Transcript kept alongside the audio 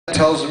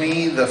tells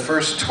me the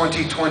first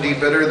 2020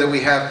 bidder that we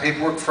have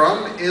paperwork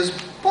from is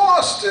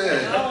Boston.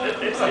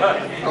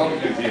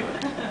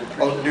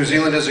 Oh, New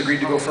Zealand has agreed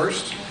to go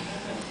first?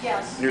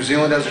 Yes. New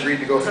Zealand has agreed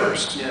to go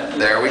first. Yeah.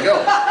 There we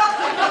go.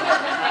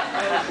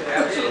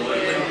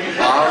 Absolutely.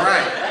 All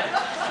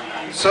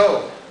right.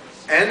 So,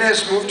 N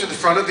has moved to the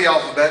front of the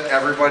alphabet.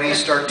 Everybody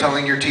start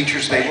telling your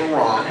teachers they were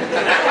wrong.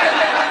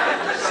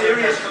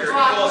 Serious.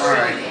 All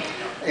right.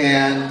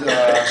 And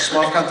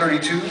SMOFCon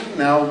 32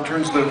 now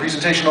turns the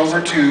presentation over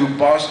to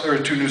Boston, or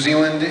to New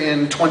Zealand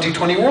in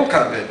 2020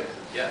 Worldcon Bid.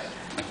 Yes.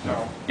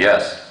 No.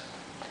 Yes.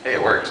 Hey,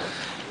 it works.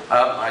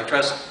 I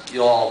trust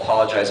you'll all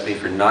apologize to me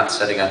for not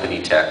setting up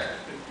any tech.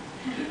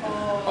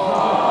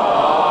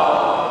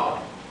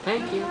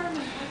 Thank you.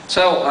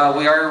 So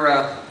we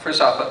are,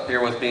 first off, up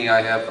here with me,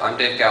 I'm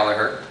Dave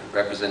Gallagher,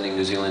 representing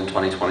New Zealand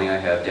 2020. I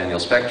have Daniel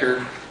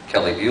Spector,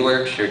 Kelly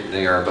Bueller.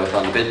 They are both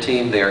on the bid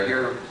team. They are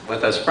here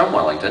with us from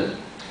Wellington.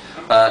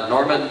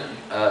 Norman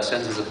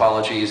sends his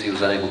apologies. He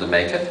was unable to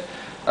make it.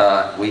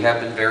 We have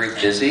been very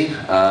busy.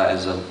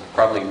 As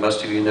probably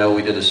most of you know,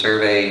 we did a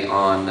survey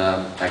on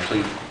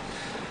actually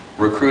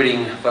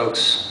recruiting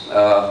folks,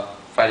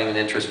 finding an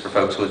interest for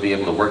folks who would be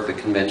able to work the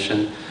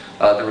convention.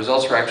 The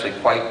results were actually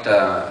quite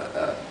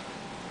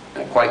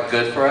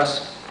good for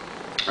us.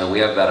 We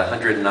have about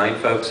 109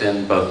 folks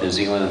in both New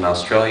Zealand and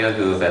Australia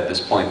who have at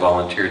this point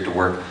volunteered to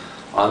work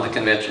on the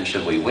convention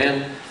should we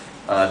win.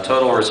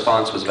 Total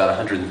response was about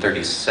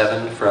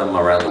 137 from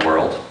around the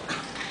world.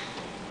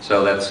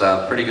 So that's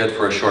pretty good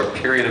for a short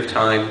period of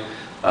time,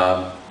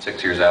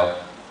 6 years out.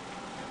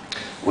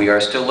 We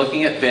are still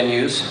looking at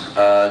venues.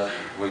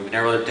 We've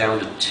narrowed it down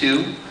to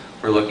 2.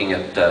 We're looking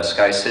at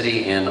Sky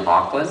City in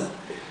Auckland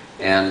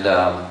and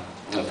a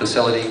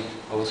facility,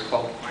 what was it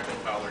called? Michael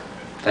Fowler.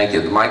 Thank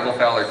you. The Michael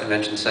Fowler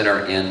Convention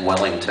Center in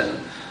Wellington.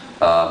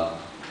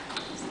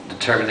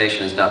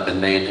 Determination has not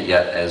been made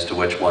yet as to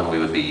which one we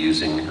would be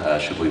using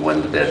should we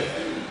win the bid.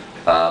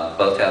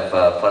 Both have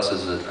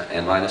pluses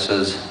and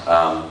minuses.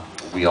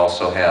 We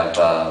also have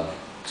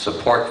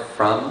support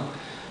from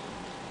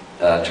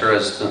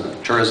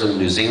Tourism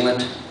New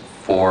Zealand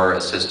for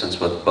assistance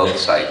with both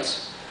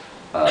sites.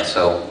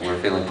 So we're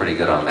feeling pretty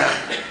good on that.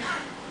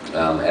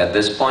 At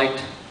this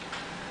point,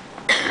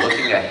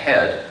 looking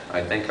ahead,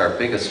 I think our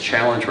biggest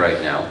challenge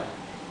right now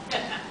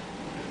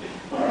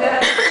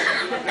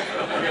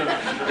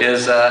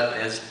is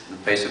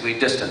basically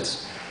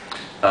distance.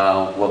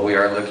 What we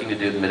are looking to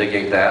do to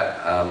mitigate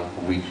that,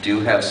 we do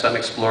have some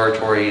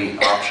exploratory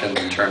options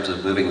in terms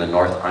of moving the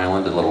North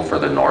Island a little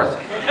further north.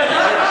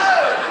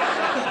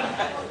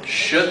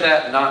 Should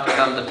that not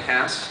come to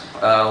pass,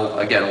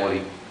 again,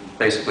 we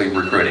basically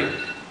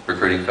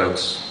recruiting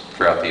folks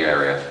throughout the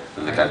area,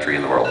 in the country,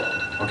 and the world.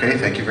 Okay,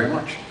 thank you very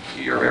much.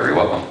 You're very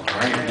welcome. All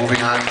right,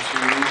 moving on to